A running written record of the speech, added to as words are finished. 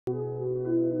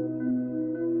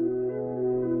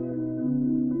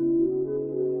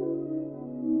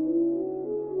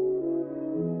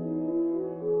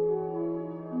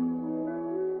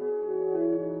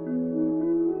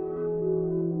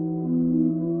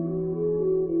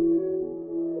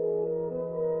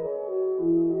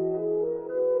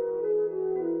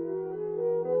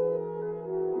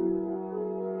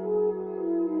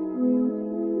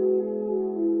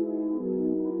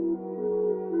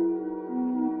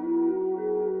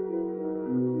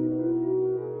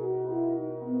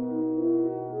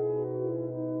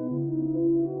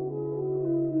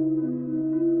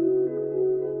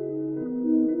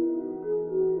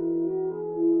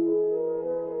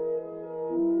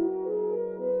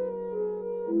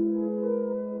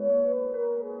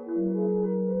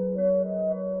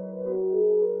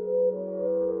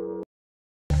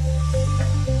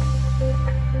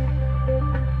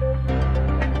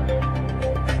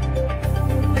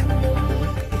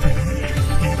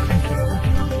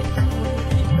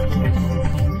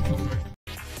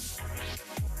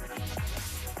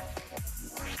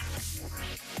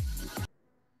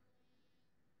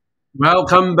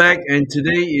Welcome back, and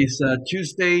today is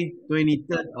Tuesday,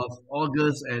 23rd of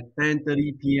August at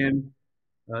 10:30 p.m.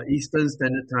 Eastern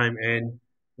Standard Time. And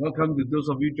welcome to those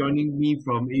of you joining me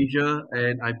from Asia.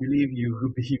 And I believe you will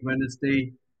be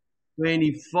Wednesday,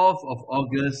 24th of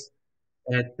August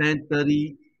at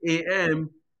 10:30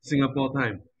 a.m. Singapore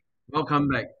time. Welcome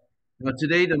back. Now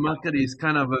today the market is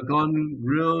kind of gone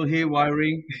real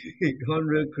haywiring, gone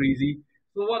real crazy.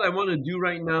 So what I want to do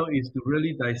right now is to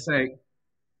really dissect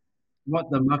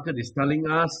what the market is telling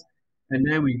us, and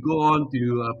then we go on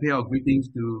to pay our greetings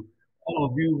to all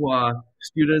of you who are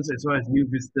students as well as new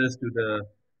visitors to the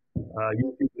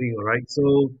YouTube link. All right,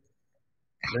 so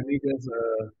let me just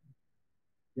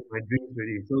get my drinks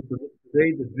ready. So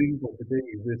today, the drink for today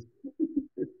is this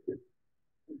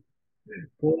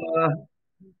cola,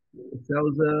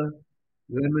 seltzer,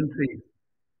 lemon taste.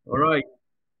 All right,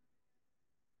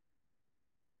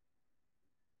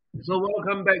 so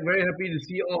welcome back. Very happy to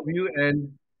see all of you.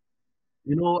 And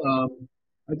you know,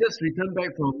 I just returned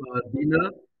back from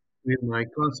dinner with my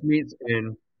classmates,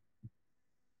 and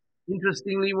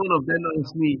interestingly, one of them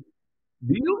asked me,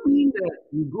 "Do you mean that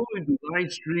you go into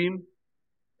live stream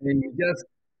and you just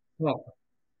talk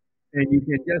and you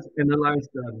can just analyze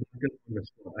the market on the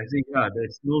spot?" I say, "Yeah,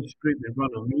 there's no script in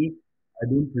front of me. I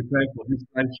don't prepare for this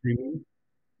live streaming.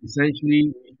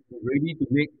 Essentially, we should be ready to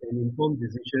make an informed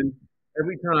decision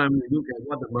every time we look at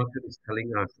what the market is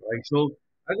telling us, right?" So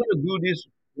I'm going to do this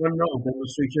one round of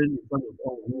demonstration in front of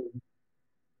all of you.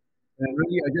 And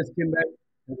really, I just came back,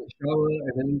 had a shower,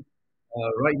 and then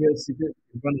right here, seated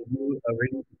in front of you,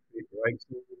 ready to trade, right?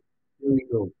 So here we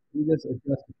go. We just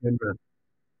adjust the camera.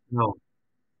 Now,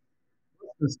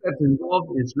 the steps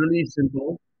involved is really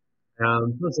simple.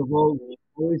 First of all, we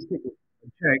always take a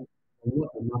check on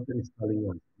what the market is telling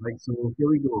us, right? So here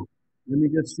we go. Let me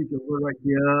just switch over right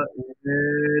here,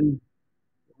 and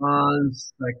 1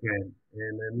 second.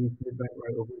 And let me flip back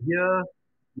right over here.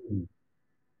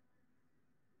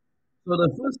 So the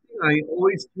first thing I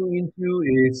always tune into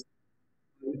is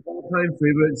my all-time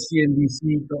favorite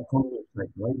CNBC.com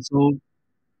website, right? So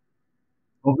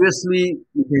obviously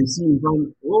you can see in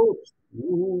front, oh,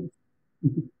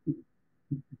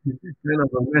 kind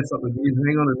of a mess up again.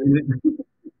 Hang on a minute.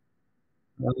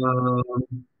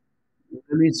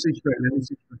 Let me switch back. Let me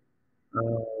switch back.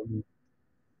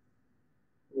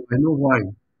 I know why.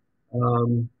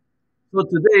 Um, so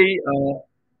today,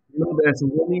 there's a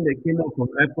warning that came out from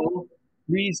Apple.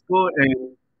 Please go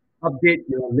and update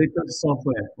your latest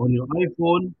software on your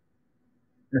iPhone,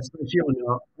 especially on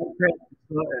your iPad as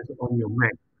well as on your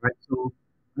Mac, right? So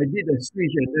I did a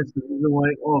switch, and that's the reason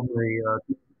why all of my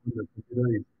things on the computer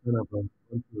is kind of going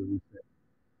to reset.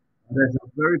 There's a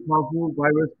very powerful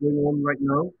virus going on right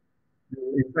now to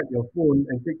infect your phone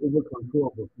and take over control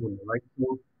of the phone, right?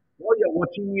 So while you're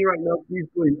watching me right now, please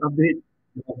go and update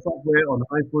your software on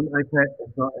iPhone, iPad, as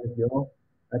well as your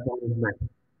Apple and Mac.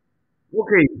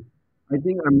 Okay, I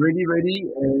think I'm ready,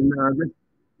 and just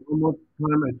one more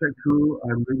time I check through.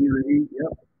 I'm ready.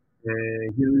 Yep.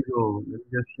 And here we go. Let me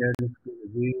just share this screen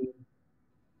again.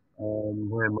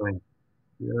 Where am I?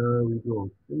 Here we go.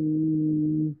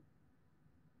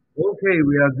 Okay,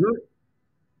 we are good.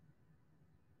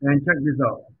 And check this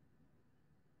out.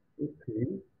 Okay,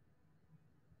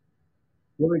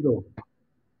 here we go.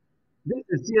 This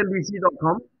is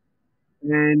CNBC.com,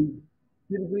 and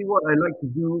typically what I like to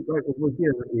do right over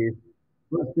here is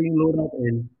first thing load up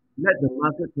and let the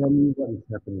market tell me what is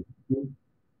happening. Okay?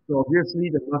 So obviously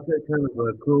the market kind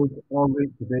of closed all way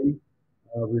today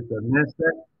with the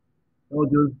Nasdaq, Dow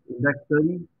Jones Index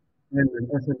 30, and an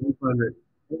S&P 500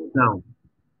 all down.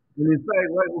 And in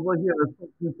fact, right over here, the stock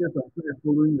futures are still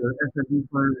following the S&P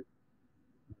 500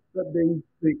 third day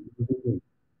straight moving day.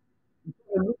 So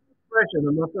I'm looking fresh at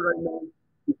the market right now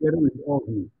together with all of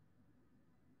you.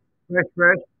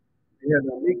 Fresh. We had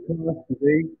a big class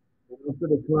today, and after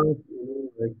the class,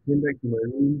 I came back to my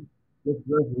room, just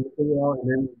rest a little while,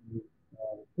 and then we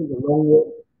took a long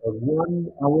walk, a 1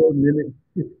 hour minute,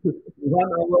 1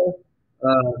 hour,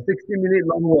 60-minute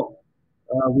long walk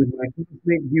with my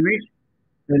classmate Girish,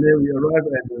 and then we arrived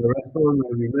at the restaurant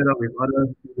where we met up with other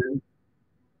students.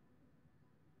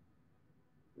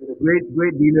 We had a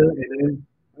great dinner, and then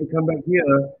I come back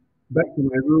here, back to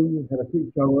my room, had a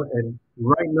quick shower, and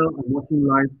right now I'm watching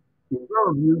live in front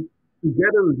of you,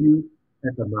 together with you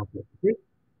at the market. Okay?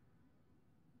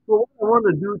 So what I want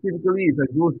to do typically is I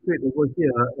go straight over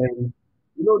here, and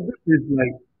this is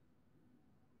like,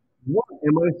 what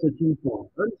am I searching for?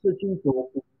 I'm searching for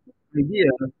an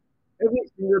idea every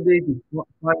single day to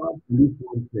fly up at least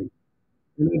one trade.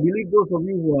 And I believe those of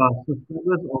you who are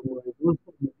subscribers of my Don't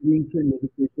Stop Believing trade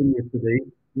notification yesterday,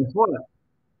 guess what?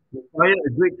 required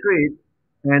a great trade,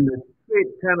 and the trade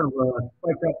kind of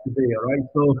spiked up today, all right?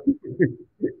 So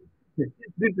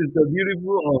this is the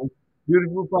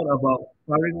beautiful part about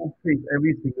firing off trades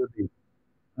every single day.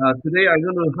 Today I'm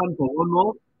going to hunt for one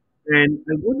more, and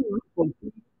I'm going to look for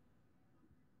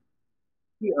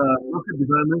key market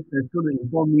developments that's going to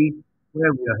inform me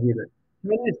where we are headed.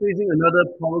 China is facing another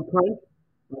power crunch.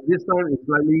 This time it's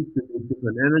likely to be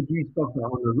different. Energy stocks are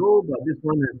on the roll, but this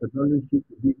one has a balance sheet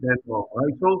to beat them all. All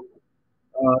right, so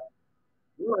uh,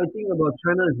 what I think about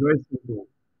China is very simple.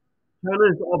 China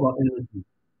is all about energy.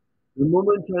 The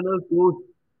moment China goes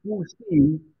full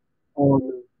steam on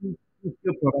full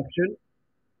scale production,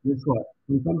 guess what?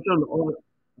 Consumption of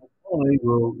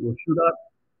oil will shoot up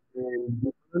and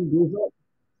demand goes up.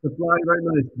 Supply right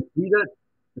now is depleted.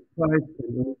 The price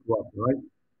can only go up, right?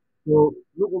 So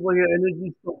look over here,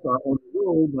 energy stocks are on the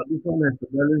roll, but this one has the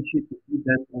balance sheet to keep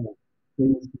them on.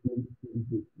 Things to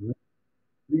good, right?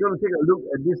 We're going to take a look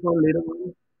at this one later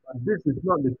on, but this is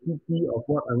not the key of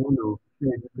what I want to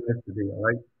share with you guys today, all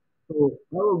right? So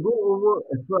I will go over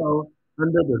as well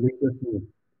under the latest news.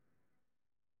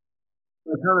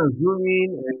 I kind of zoom in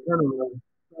and kind of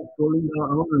start scrolling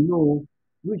down. I want to know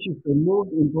which is the most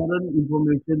important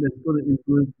information that's going to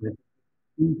influence my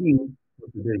thinking for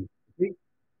today. Okay,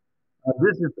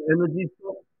 this is the energy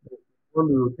stock. I want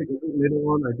to take a look later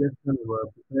on. I just kind of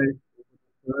prepare it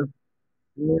first.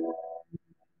 And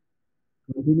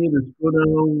continue to scroll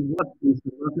down. What is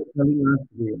the market telling us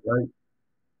today, right?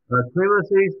 Clemen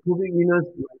says COVID winners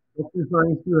like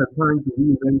DocuSign still have time to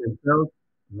reinvent themselves,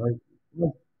 right?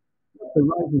 What the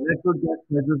rise in natural gas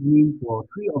prices mean for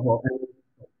three of our energy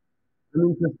stocks. I'm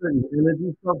interested in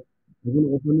energy stocks. I'm going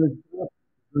to open this up.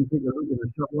 I'm going to take a look in a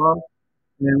short while.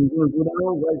 And we're going to go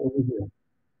down right over here.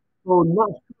 So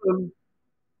not sure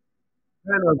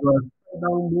kind of shut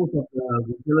down most of the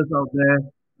retailers out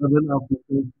there, urban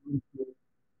outfitters.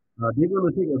 They're going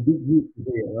to take a big hit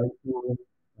today, right? So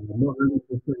I'm not really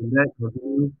interested in that.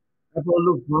 Continue. Apple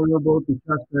looks vulnerable to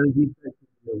trust strategy thanks to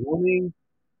the warning.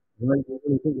 Right, we're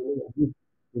going to take a look at this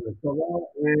in a short while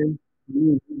and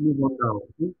we move on now.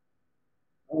 Okay?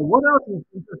 What else is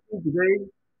interesting today?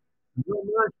 Not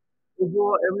much.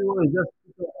 Overall, everyone is just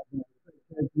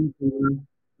speaking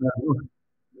about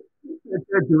the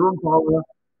Fed Jerome Powell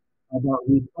about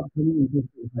his upcoming interest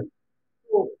rate hike.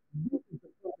 So this is the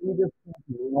first major step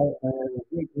and a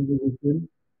great conversation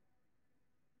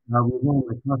with one of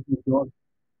my classmates, George.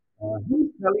 He's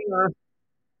telling us,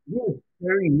 he is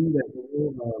sharing me that the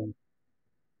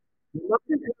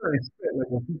market cannot expect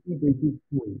like a 50 basis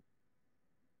point.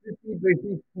 50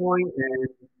 basis point and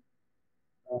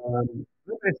I'm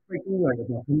expecting like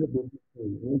about 100 basis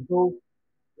point. And so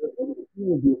the NXT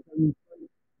will be a 75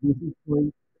 basis point.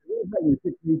 The rate hike will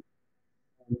take place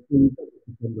on 23rd of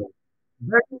September.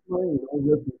 That is why in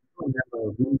August we don't have a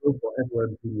window for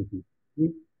FOMC meeting.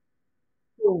 Okay?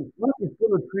 So what is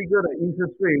going to trigger the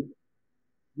interest rate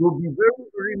will be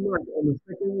very much on the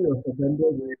second week of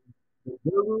September when the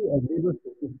Bureau of Labor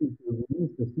Statistics will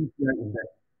release the CPI index,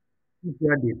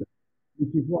 CPI data,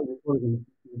 which is what we call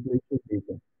inflation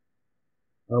data.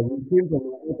 We came from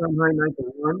an all-time high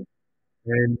 9.1,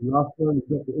 and last month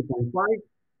we dropped to 8.5,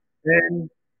 and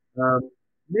um,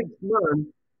 next month,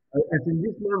 as in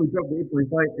this month we dropped to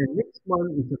 8.5, and next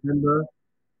month in September,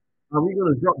 are we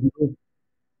going to drop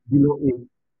below 8?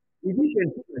 If we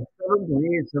can hit like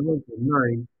 7.8,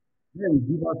 7.9, then will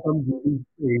give us some breathing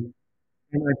space,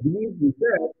 and I believe with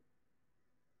that,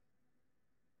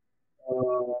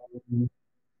 um,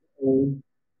 oh, you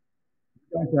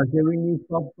guys are hearing me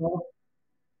soft.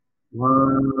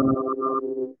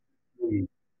 One, three.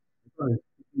 I'm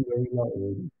speaking very loud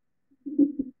already.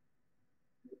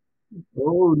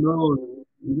 Oh no,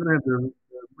 you're gonna have the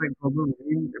mic problem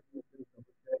again.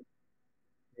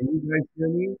 Can you guys hear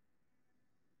me?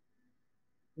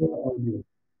 Or audio?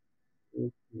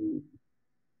 Okay,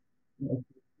 that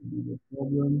seems to be the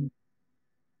problem.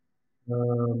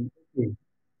 Okay,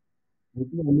 I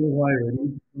think I know why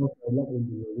already because I logged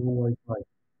into the wrong Wi-Fi.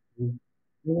 Okay.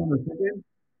 Hang on a second.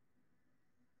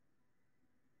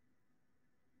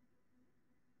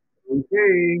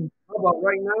 Okay, how about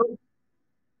right now?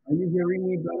 Are you hearing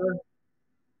me better?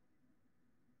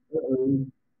 Uh-oh.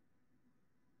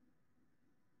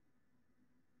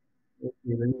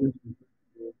 Okay, let me just refresh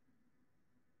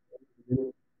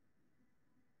this.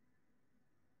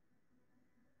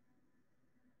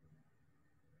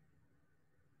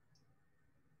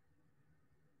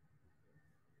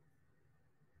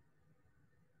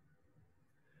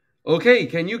 Okay,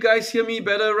 can you guys hear me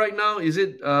better right now? Is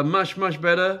it much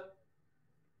better?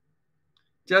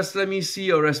 Just let me see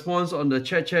your response on the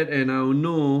chat and I'll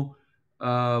know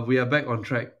we are back on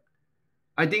track.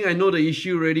 I think I know the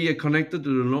issue already. I connected to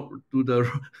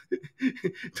the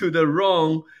to the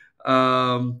wrong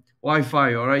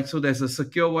Wi-Fi. All right, so there's a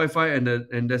secure Wi-Fi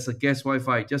and there's a guest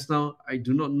Wi-Fi. Just now, I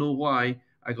do not know why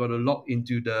I got to log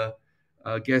into the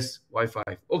guest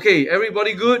Wi-Fi. Okay,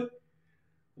 everybody good?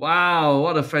 Wow,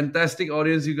 what a fantastic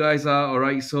audience you guys are. All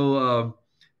right, so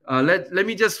let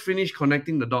me just finish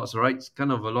connecting the dots. All right, it's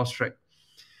kind of a lost track.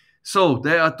 So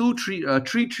there are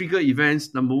three trigger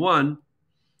events. Number one,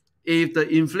 if the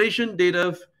inflation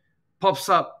data pops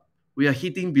up, we are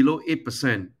hitting below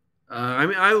 8%. I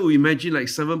mean, I would imagine like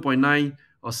 7.9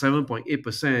 or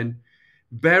 7.8%,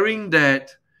 bearing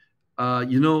that,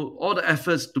 all the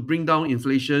efforts to bring down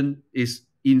inflation is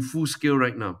in full scale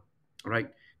right now. All right.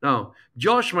 Now,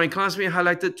 Josh, my classmate,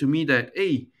 highlighted to me that,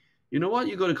 hey, you know what?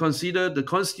 You got to consider the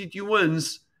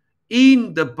constituents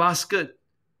in the basket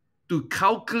to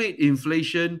calculate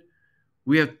inflation.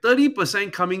 We have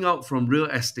 30% coming out from real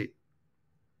estate.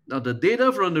 Now, the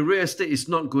data from the real estate is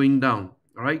not going down.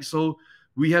 All right. So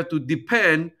we have to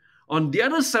depend on the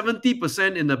other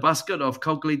 70% in the basket of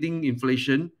calculating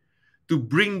inflation to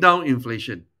bring down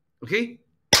inflation. Okay.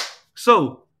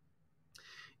 So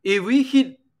if we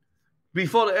hit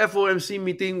before the FOMC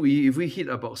meeting, if we hit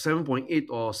about 7.8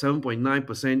 or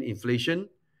 7.9%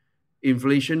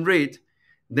 inflation rate,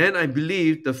 then I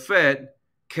believe the Fed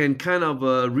can kind of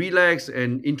relax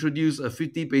and introduce a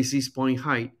 50 basis point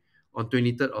hike on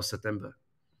 23rd of September.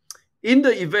 In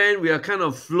the event we are kind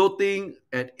of floating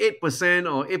at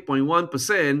 8% or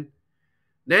 8.1%,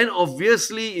 then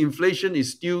obviously inflation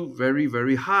is still very,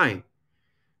 very high.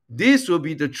 This will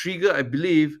be the trigger, I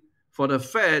believe, for the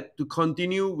Fed to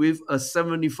continue with a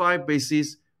 75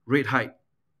 basis rate hike.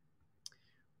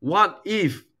 What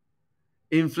if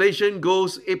inflation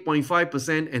goes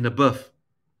 8.5% and above?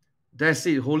 That's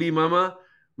it, holy mama.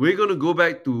 We're going to go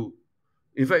back to,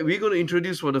 in fact, we're going to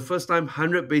introduce for the first time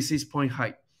 100 basis point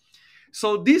hike.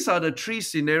 So these are the three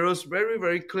scenarios, very,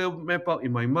 very clear map out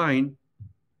in my mind.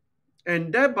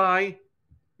 And thereby,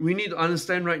 we need to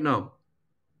understand right now,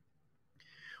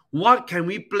 what can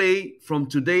we play from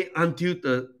today until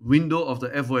the window of the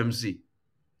FOMC?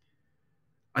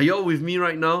 Are y'all with me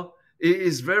right now? It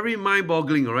is very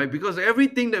mind-boggling, all right? Because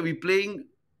everything that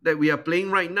we are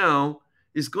playing right now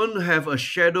is going to have a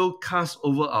shadow cast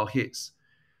over our heads.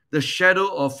 The shadow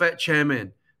of Fed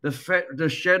chairman, the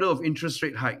shadow of interest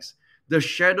rate hikes, the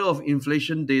shadow of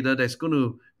inflation data that's going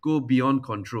to go beyond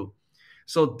control.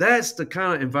 So that's the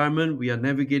kind of environment we are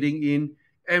navigating in.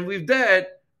 And with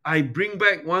that, I bring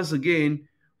back once again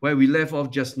where we left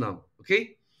off just now.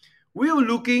 Okay, we are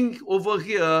looking over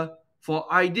here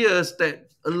for ideas that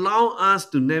allow us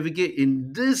to navigate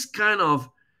in this kind of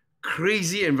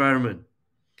crazy environment.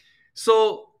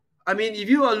 So, I mean, if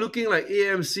you are looking like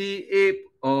AMC, Ape,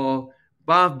 or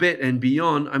Bath Bed and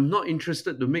beyond, I'm not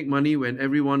interested to make money when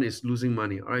everyone is losing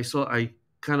money. All right, so I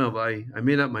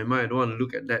made up my mind. I don't want to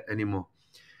look at that anymore.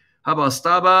 How about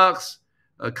Starbucks,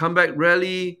 Comeback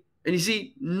Rally? And you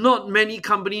see, not many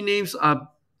company names are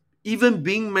even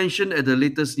being mentioned at the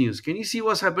latest news. Can you see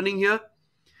what's happening here?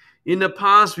 In the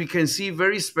past, we can see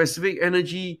very specific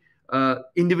energy,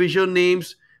 individual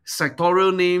names,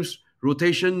 sectorial names,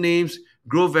 rotation names,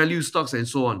 growth value stocks, and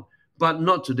so on. But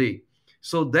not today.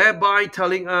 So thereby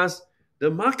telling us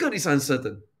the market is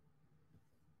uncertain.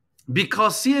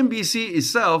 Because CNBC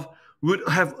itself would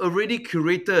have already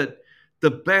curated the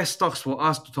best stocks for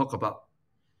us to talk about.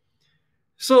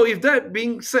 So if that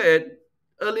being said,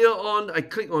 earlier on, I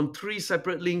clicked on 3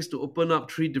 separate links to open up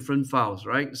 3 different files,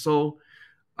 right? So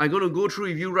I'm going to go through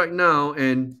with you right now,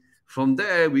 and from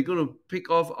there, we're going to pick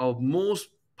off our most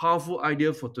powerful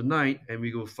idea for tonight, and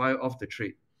we will fire off the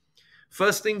trade.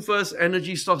 First thing first,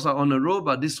 energy stocks are on a roll,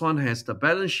 but this one has the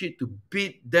balance sheet to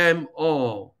beat them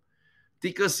all.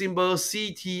 Ticker symbol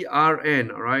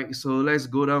CTRN, all right? So let's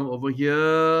go down over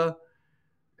here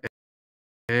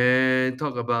and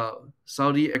talk about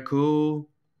Saudi Echo.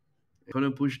 I'm going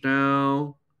to push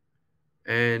down,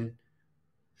 and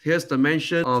here's the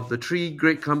mention of the 3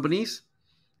 great companies.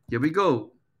 Here we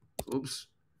go. Oops.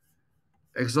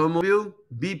 ExxonMobil,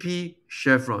 BP,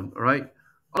 Chevron. All right.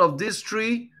 Out of these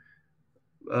 3,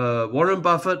 Warren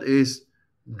Buffett is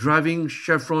driving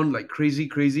Chevron like crazy.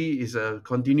 Is a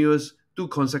continuous 2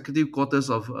 consecutive quarters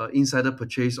of insider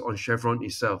purchase on Chevron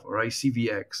itself. All right.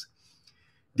 CVX.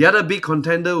 The other big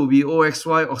contender will be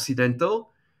OXY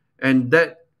Occidental, and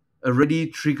that already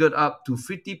triggered up to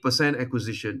 50%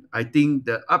 acquisition. I think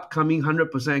the upcoming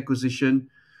 100% acquisition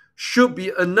should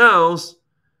be announced,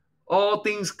 all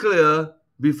things clear,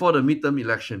 before the midterm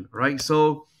election, right?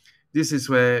 So this is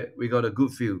where we got a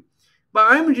good feel.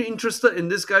 But I'm interested in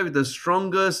this guy with the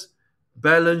strongest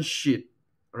balance sheet,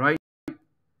 right?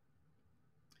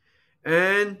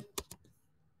 And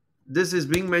this is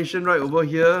being mentioned right over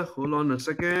here. Hold on a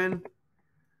second.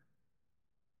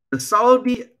 The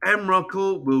Saudi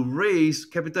Aramco will raise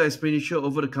capital expenditure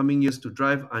over the coming years to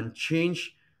drive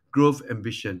unchanged growth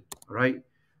ambition. All right.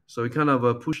 So we kind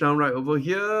of push down right over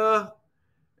here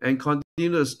and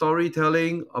continue the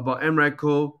storytelling about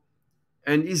Aramco.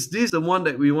 And is this the one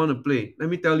that we want to play? Let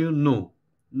me tell you, no.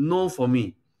 No for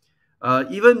me.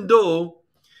 Even though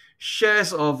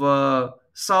shares of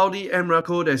Saudi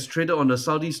Aramco that's traded on the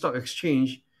Saudi Stock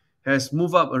Exchange has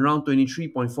moved up around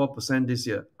 23.4% this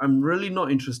year. I'm really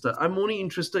not interested. I'm only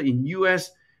interested in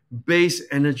US-based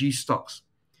energy stocks.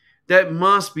 That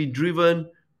must be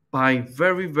driven by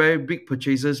very, very big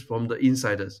purchases from the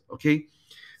insiders. Okay.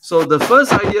 So the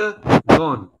first idea,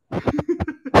 gone.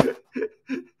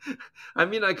 I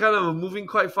mean, I kind of moving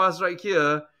quite fast right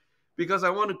here because I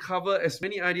want to cover as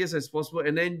many ideas as possible.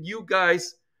 And then you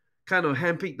guys kind of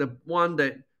handpick the one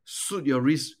that suit your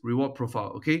risk reward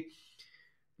profile. Okay.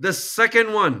 The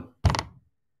second one,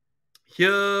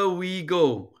 here we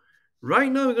go.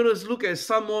 Right now, we're going to look at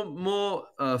some more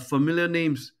familiar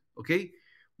names. Okay.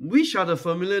 Which are the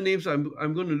familiar names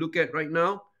I'm going to look at right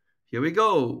now? Here we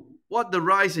go. What the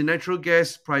rise in natural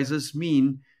gas prices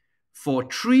mean for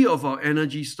 3 of our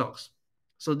energy stocks.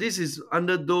 So this is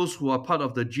under those who are part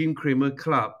of the Jim Cramer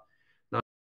Club. Now,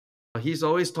 he's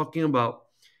always talking about,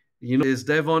 there's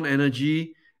Devon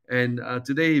Energy, and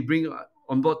today he bring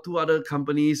on board 2 other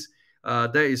companies.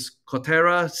 There is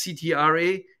Coterra,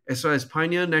 CTRA, as well as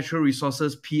Pioneer Natural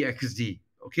Resources, PXD.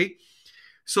 Okay,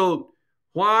 so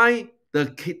why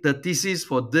the thesis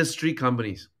for these 3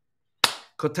 companies?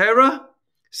 Coterra,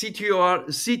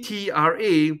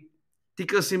 CTRA,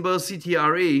 ticker symbol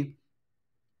CTRA,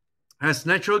 has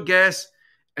natural gas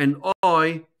and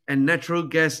oil and natural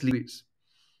gas liquids.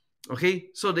 Okay,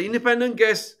 so the independent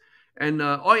gas and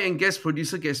oil and gas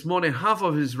producer gets more than half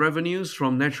of his revenues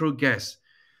from natural gas.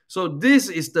 So this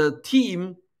is the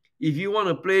team. If you want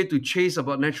to play to chase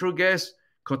about natural gas,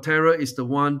 Coterra is the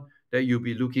one that you'll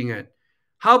be looking at.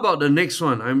 How about the next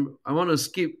one? I want to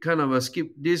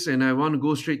skip this, and I want to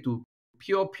go straight to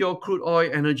pure crude oil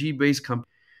energy based company.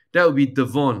 That would be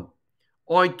Devon.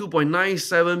 Oil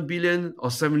 2.97 billion or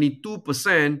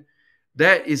 72%.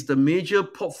 That is the major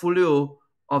portfolio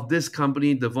of this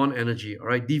company, Devon Energy, all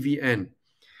right, DVN.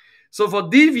 So for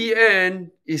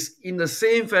DVN, is in the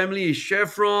same family as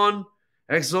Chevron,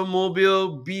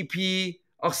 ExxonMobil, BP,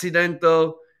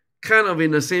 Occidental, kind of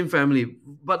in the same family.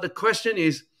 But the question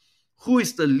is, who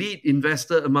is the lead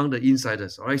investor among the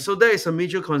insiders? All right, so that is a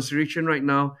major consideration right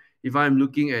now if I'm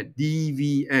looking at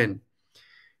DVN.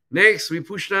 Next, we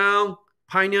push down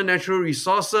Pioneer Natural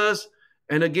Resources.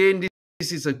 And again,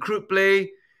 this is a crude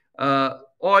play.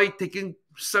 Oil taking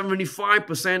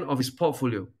 75% of his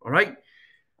portfolio. All right.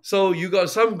 So you got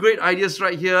some great ideas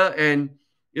right here. And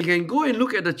you can go and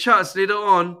look at the charts later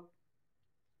on.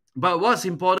 But what's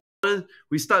important,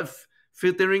 we start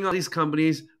filtering out these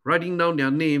companies, writing down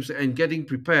their names, and getting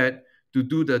prepared to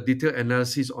do the detailed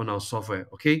analysis on our software.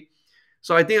 Okay.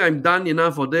 So I think I'm done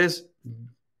enough for this.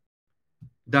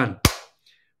 Done.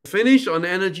 Finish on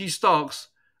energy stocks.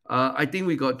 I think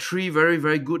we got 3 very,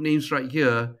 very good names right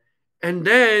here. And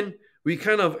then we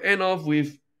kind of end off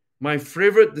with my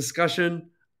favorite discussion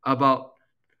about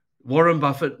Warren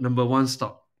Buffett #1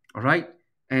 stock. All right.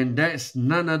 And that's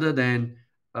none other than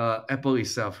Apple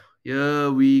itself.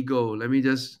 Here we go. Let me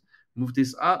just move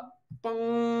this up.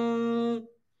 Bong.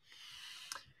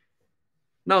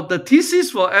 Now, the thesis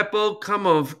for Apple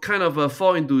kind of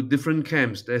fall into different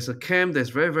camps. There's a camp that's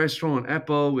very, very strong on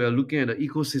Apple. We are looking at the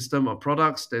ecosystem of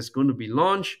products that's going to be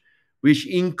launched, which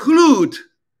include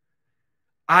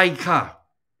iCar.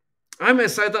 I'm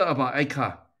excited about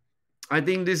iCar. I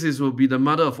think will be the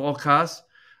mother of all cars,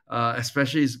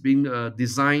 especially it's being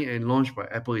designed and launched by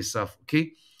Apple itself.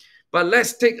 Okay, but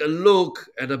let's take a look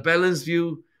at a balanced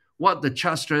view, what the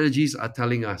chart strategies are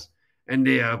telling us. And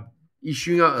they are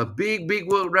issuing out a big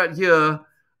word right here,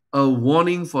 a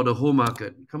warning for the whole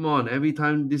market. Come on, every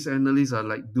time these analysts are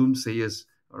like doomsayers,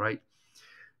 all right?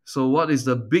 So what is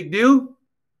the big deal?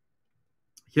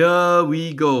 Here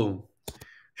we go.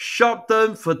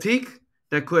 Short-term fatigue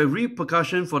that could have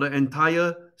repercussion for the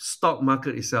entire stock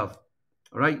market itself,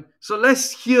 all right? So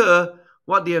let's hear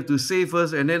what they have to say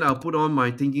first, and then I'll put on my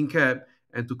thinking cap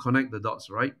and to connect the dots,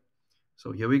 right?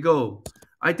 So here we go.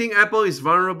 I think Apple is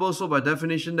vulnerable, so by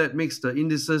definition, that makes the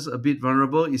indices a bit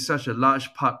vulnerable. It's such a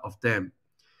large part of them.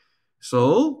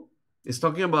 So it's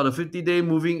talking about a 50-day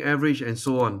moving average and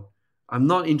so on. I'm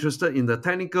not interested in the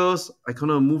technicals. I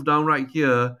kind of move down right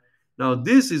here. Now,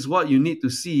 this is what you need to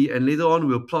see, and later on,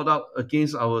 we'll plot out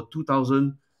against our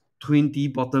 2020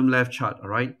 bottom left chart, all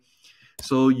right?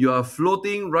 So you are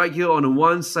floating right here on a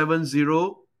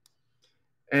 170,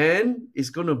 and it's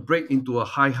going to break into a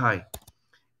high.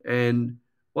 And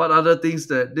what other things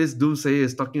that this doomsayer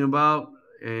is talking about?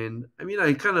 And I mean,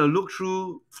 I kind of look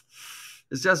through.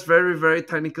 It's just very, very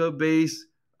technical based.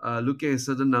 Looking at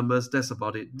certain numbers, that's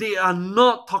about it. They are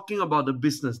not talking about the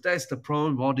business. That's the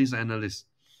problem with all these analysts.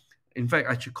 In fact,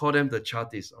 I should call them the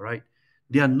chartists. All right,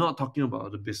 they are not talking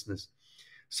about the business.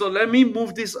 So let me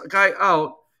move this guy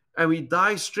out, and we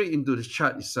dive straight into the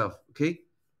chart itself. Okay.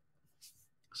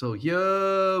 So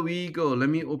here we go. Let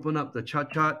me open up the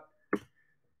chart.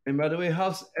 And by the way,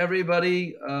 how's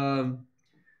everybody? I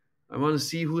want to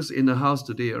see who's in the house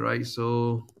today. All right.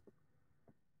 So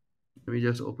let me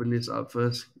just open this up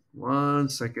first. 1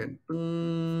 second.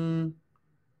 And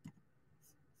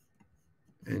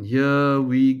here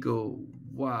we go.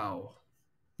 Wow.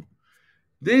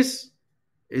 This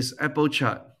is Apple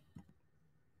chart.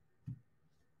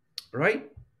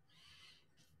 Right?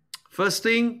 First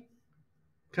thing,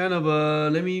 kind of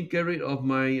let me get rid of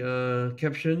my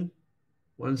caption.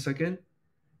 1 second.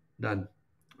 Done.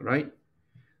 All right.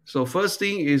 So first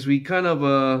thing is we kind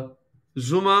of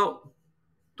zoom out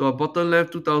to our bottom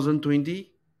left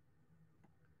 2020.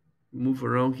 Move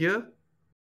around here.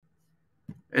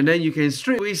 And then you can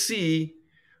straight away see,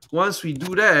 once we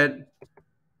do that,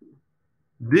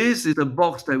 this is the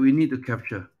box that we need to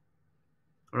capture.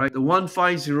 All right, the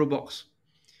 150 box.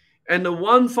 And the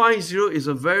 150 is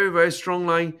a very, very strong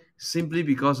line simply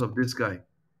because of this guy.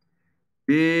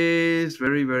 This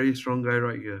very, very strong guy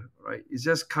right here. Right? It's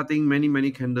just cutting many,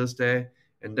 many candles there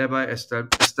and thereby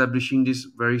establishing this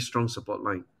very strong support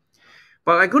line.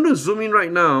 But I'm going to zoom in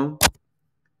right now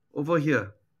over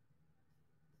here.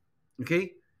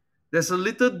 Okay? There's a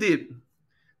little dip.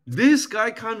 This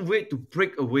guy can't wait to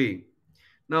break away.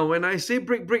 Now, when I say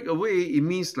break away, it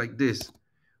means like this.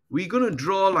 We're going to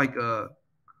draw like a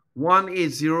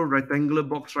 180 rectangular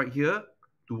box right here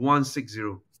to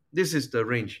 160. This is the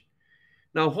range.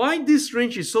 Now, why this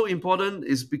range is so important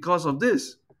is because of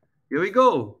this. Here we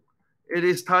go. It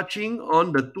is touching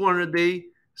on the 200-day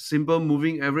simple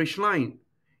moving average line.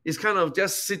 It's kind of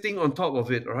just sitting on top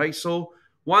of it, all right? So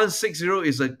 160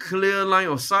 is a clear line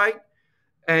of sight.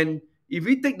 And if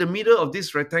we take the middle of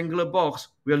this rectangular box,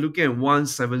 we are looking at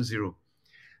 170.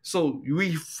 So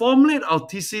we formulate our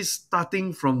thesis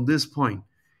starting from this point.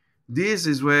 This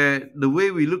is where the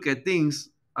way we look at things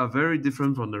are very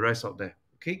different from the rest out there.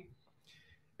 Okay.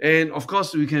 And of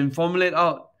course, we can formulate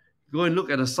out, go and look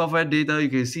at the software data. You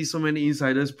can see so many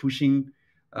insiders pushing,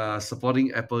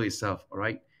 supporting Apple itself. All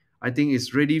right. I think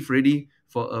it's ready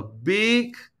for a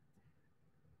big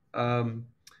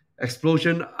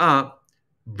explosion up,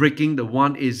 breaking the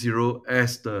 180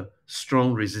 as the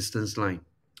strong resistance line.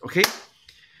 Okay.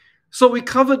 So we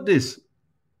covered this.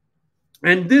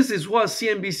 And this is what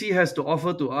CNBC has to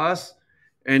offer to us.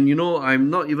 And you know, I'm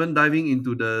not even diving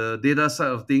into the data side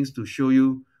of things to show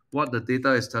you what the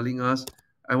data is telling us.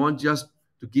 I want just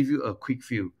to give you a quick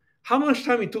view. How much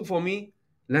time it took for me?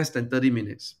 Less than 30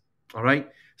 minutes. All right.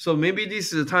 So maybe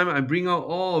this is the time I bring out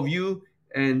all of you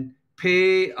and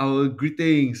pay our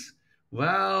greetings.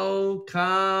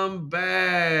 Welcome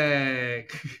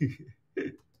back.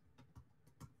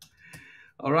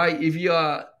 All right. If you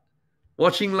are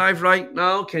watching live right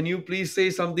now, can you please say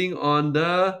something on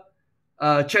the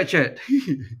chat?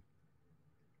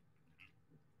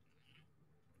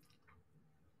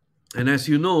 And as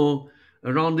you know,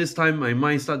 around this time, my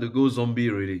mind started to go zombie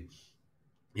already.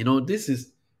 You know, this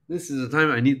is the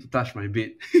time I need to touch my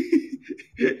bed.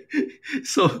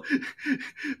 So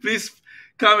please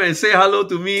come and say hello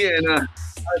to me. And I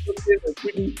look at the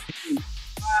pretty.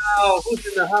 Wow, who's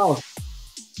in the house?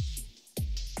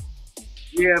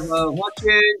 We have Hua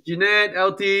Chen, Jeanette,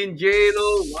 Eltin,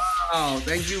 J-Lo. Wow,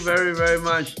 thank you very, very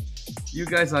much. You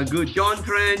guys are good. John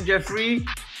Trent, Jeffrey.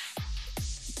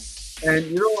 And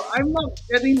you know, I'm not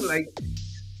getting like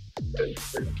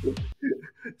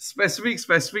specific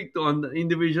to on the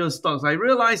individual stocks. I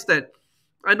realized that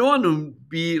I don't want to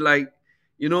be like,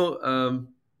 you know,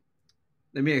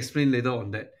 let me explain later on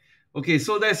that. Okay,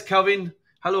 so that's Calvin.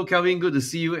 Hello, Calvin. Good to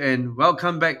see you and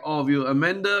welcome back, all of you.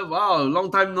 Amanda, wow, long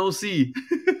time no see.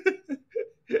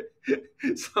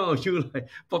 Some of you like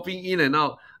popping in and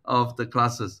out of the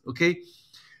classes. Okay,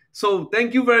 so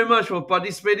thank you very much for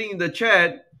participating in the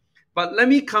chat. But let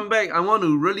me come back. I want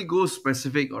to really go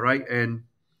specific, all right? And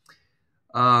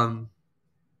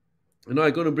you know,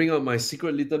 I'm going to bring out my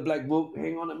secret little black book.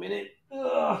 Hang on a minute.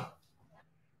 Ugh.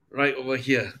 Right over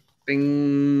here.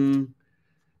 Ding.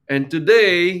 And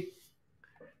today,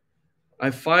 I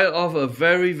fired off a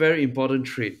very, very important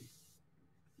trade.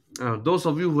 Those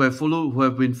of you who have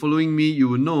been following me, you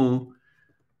will know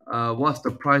what's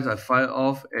the price I fire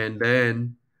off, and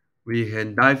then we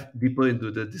can dive deeper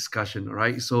into the discussion. All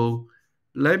right. So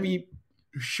let me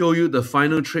show you the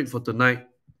final trade for tonight.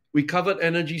 We covered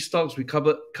energy stocks, we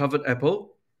covered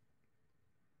Apple.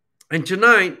 And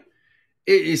tonight,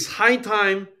 it is high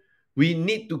time we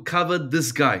need to cover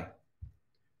this guy.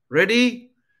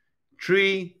 Ready?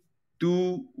 Three,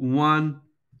 two, one.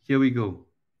 Here we go.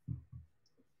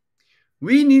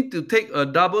 We need to take a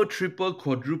double, triple,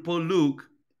 quadruple look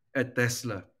at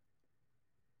Tesla.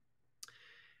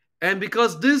 And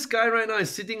because this guy right now is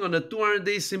sitting on a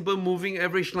 200-day simple moving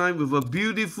average line with a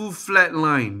beautiful flat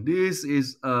line. This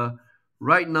is a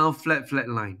right now flat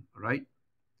line, all right?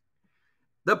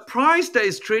 The price that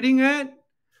is trading at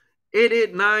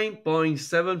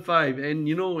 889.75. And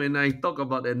you know, when I talk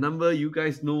about that number, you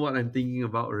guys know what I'm thinking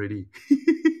about already.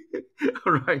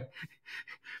 All right.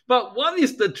 But what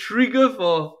is the trigger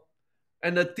for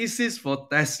and the thesis for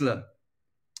Tesla?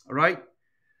 All right.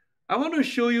 I want to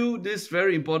show you this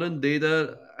very important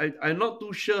data. I'm not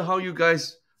too sure how you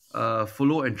guys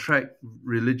follow and track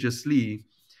religiously,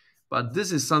 but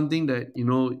this is something that, you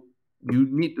know, you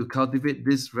need to cultivate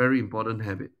this very important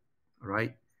habit. All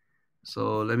right.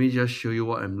 So let me just show you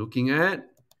what I'm looking at.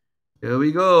 Here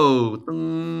we go.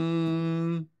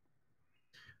 Ding.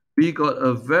 We got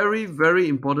a very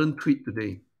important tweet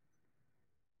today,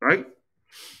 right?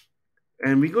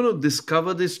 And we're going to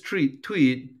discover this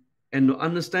tweet and to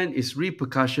understand its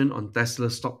repercussion on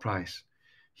Tesla's stock price.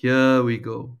 Here we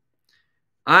go.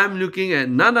 I'm looking at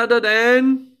none other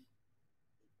than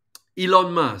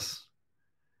Elon Musk.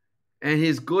 And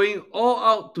he's going all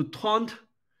out to taunt,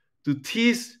 to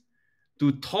tease,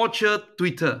 to torture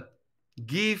Twitter.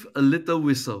 Give a little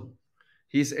whistle.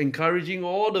 He's encouraging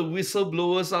all the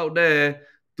whistleblowers out there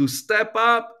to step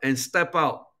up and step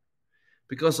out.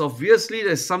 Because obviously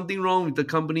there's something wrong with the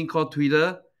company called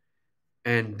Twitter.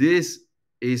 And this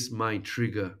is my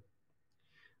trigger.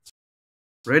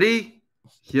 Ready?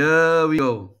 Here we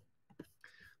go.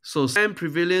 So spam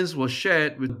prevalence was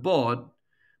shared with the board,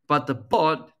 but the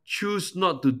board chose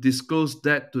not to disclose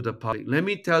that to the public. Let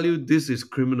me tell you, this is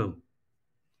criminal.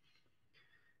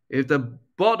 If the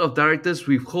board of directors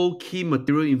withhold key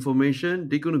material information,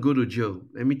 they're going to go to jail.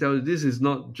 Let me tell you, this is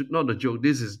not a joke.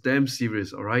 This is damn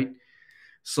serious, all right?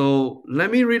 So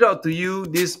let me read out to you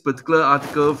this particular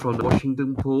article from the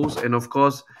Washington Post. And of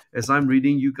course, as I'm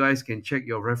reading, you guys can check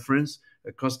your reference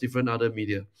across different other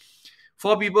media.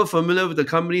 4 people familiar with the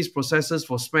company's processes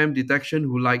for spam detection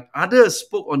who, like others,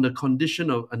 spoke on the condition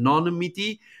of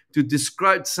anonymity to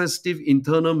describe sensitive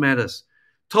internal matters,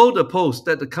 told the Post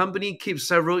that the company keeps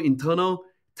several internal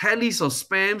tallies of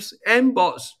spams and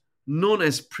bots known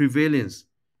as prevalence.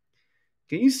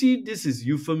 Can you see this is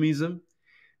euphemism?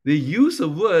 They use a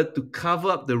word to cover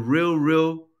up the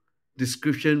real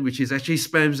description, which is actually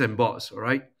spams and bots, all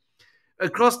right?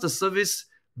 Across the service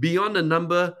beyond the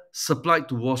number supplied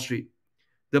to Wall Street.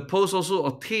 The Post also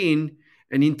obtained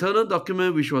an internal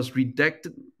document which was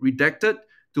redacted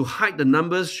to hide the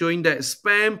numbers, showing that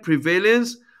spam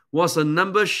prevalence was a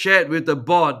number shared with the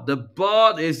bot. The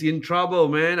bot is in trouble,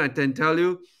 man, I can tell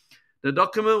you. The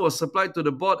document was supplied to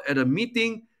the bot at a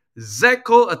meeting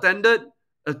Zecco attended,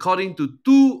 according to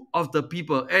 2 of the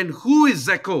people. And who is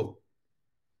Zecco?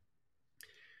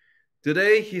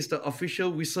 Today, he's the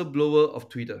official whistleblower of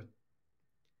Twitter.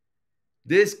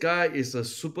 This guy is a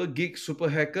super geek, super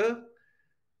hacker,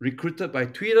 recruited by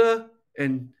Twitter,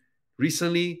 and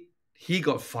recently he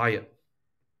got fired.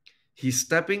 He's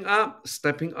stepping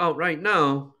out right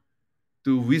now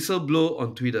to whistleblow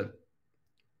on Twitter.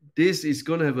 This is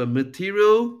going to have a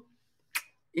material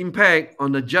impact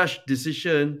on the judge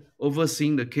decision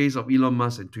overseeing the case of Elon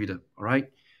Musk and Twitter. All right.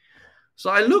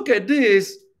 So I look at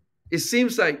this, it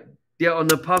seems like they're on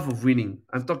the path of winning.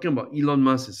 I'm talking about Elon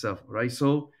Musk himself. Right.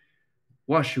 So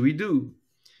what should we do?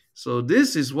 So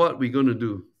this is what we're going to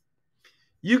do.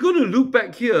 You're going to look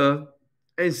back here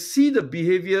and see the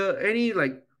behavior, any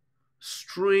like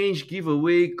strange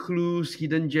giveaway clues,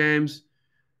 hidden gems.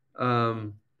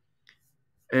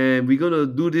 And we're going to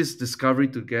do this discovery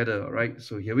together. All right.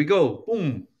 So here we go.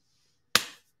 Boom.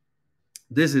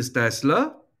 This is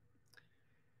Tesla.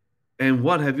 And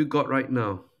what have you got right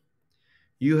now?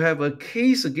 You have a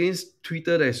case against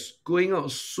Twitter that's going out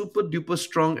super duper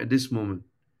strong at this moment.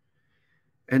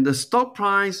 And the stock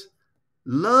price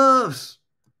loves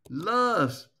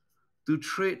to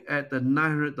trade at the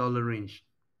 $900 range.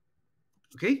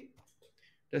 Okay?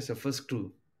 That's the first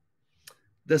clue.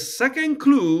 The second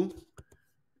clue,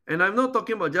 and I'm not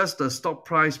talking about just the stock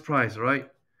price, right?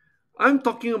 I'm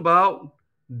talking about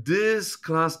this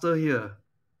cluster here.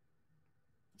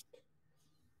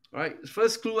 All right,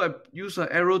 first clue, I use an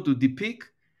arrow to depict.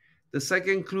 The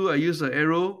second clue, I use an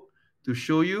arrow to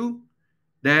show you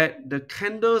that the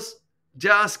candles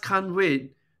just can't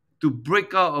wait to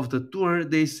break out of the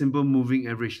 200-day simple moving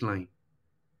average line.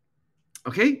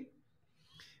 Okay?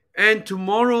 And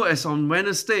tomorrow, as on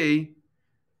Wednesday,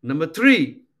 number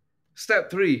 3, step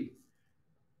 3,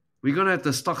 we're going to have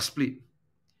the stock split.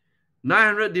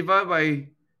 900 divided by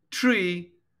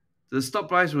 3, the stock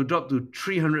price will drop to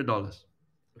 $300.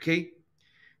 Okay?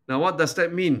 Now, what does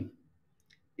that mean?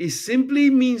 It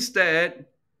simply means that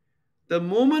the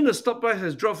moment the stock price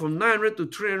has dropped from $900 to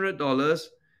 $300,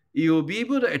 you will be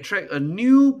able to attract a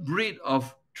new breed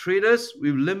of traders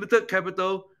with limited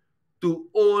capital to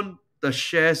own the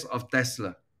shares of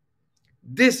Tesla.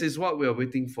 This is what we are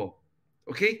waiting for.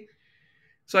 Okay?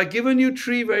 So I've given you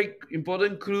 3 very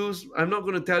important clues. I'm not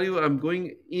going to tell you I'm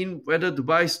going in whether to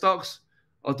buy stocks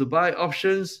or to buy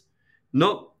options.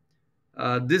 Nope.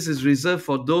 This is reserved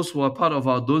for those who are part of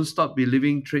our Don't Stop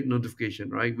Believing trade notification,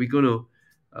 right? We're going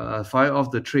to fire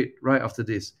off the trade right after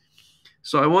this.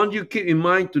 So I want you to keep in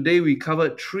mind today we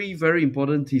covered 3 very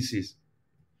important theses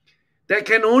that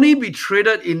can only be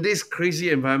traded in this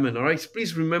crazy environment, all right?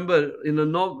 Please remember, in a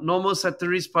normal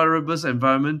ceteris paribus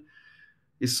environment,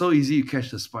 it's so easy to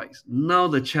catch the spikes. Now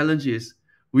the challenge is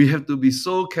we have to be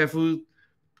so careful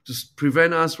to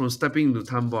prevent us from stepping into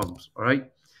time bombs, all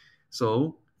right?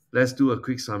 So let's do a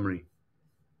quick summary.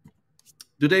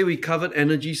 Today we covered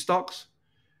energy stocks.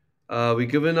 We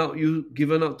given out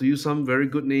to you some very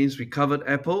good names. We covered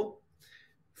Apple.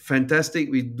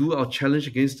 Fantastic. We do our challenge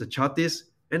against the chartists.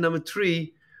 And number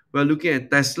 3, we're looking at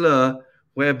Tesla,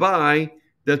 whereby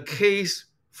the case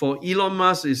for Elon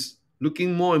Musk is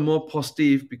looking more and more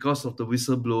positive because of the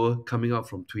whistleblower coming out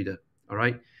from Twitter. All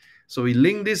right. So we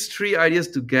link these 3 ideas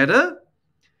together.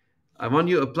 I want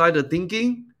you to apply the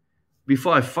thinking.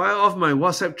 Before I fire off my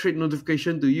WhatsApp trade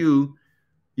notification to you,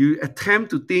 you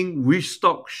attempt to think which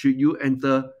stock should you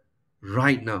enter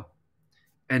right now.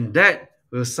 And that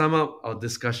will sum up our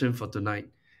discussion for tonight.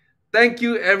 Thank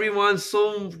you, everyone,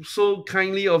 so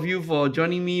kindly of you for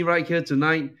joining me right here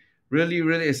tonight. Really,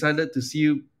 really excited to see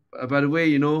you. By the way,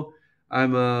 you know,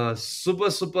 I'm a super,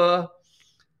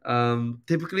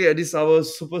 typically at this hour,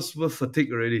 super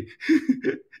fatigued already.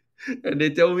 And they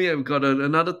tell me I've got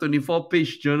another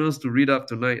 24-page journals to read up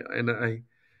tonight. And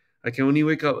I can only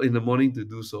wake up in the morning to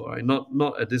do so. Right?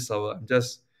 Not at this hour. I'm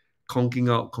just conking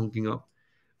out.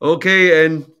 Okay,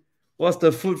 and what's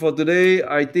the food for today?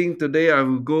 I think today I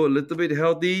will go a little bit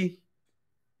healthy.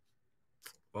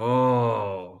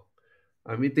 Oh,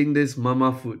 I'm eating this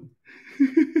mama food.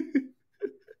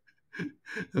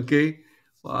 Okay.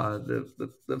 Wow,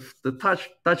 the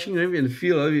touching of it and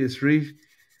feel of it is really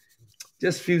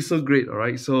just feels so great. All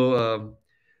right. So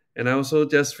and I also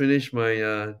just finished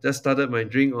my just started my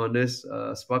drink on this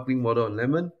sparkling water on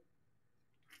lemon.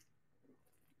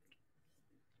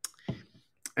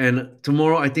 And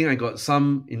tomorrow, I think I got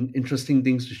some interesting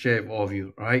things to share with all of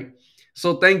you. All right.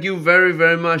 So thank you very,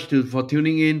 very much for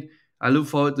tuning in. I look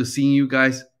forward to seeing you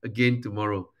guys again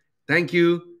tomorrow. Thank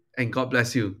you and God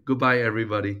bless you. Goodbye,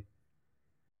 everybody.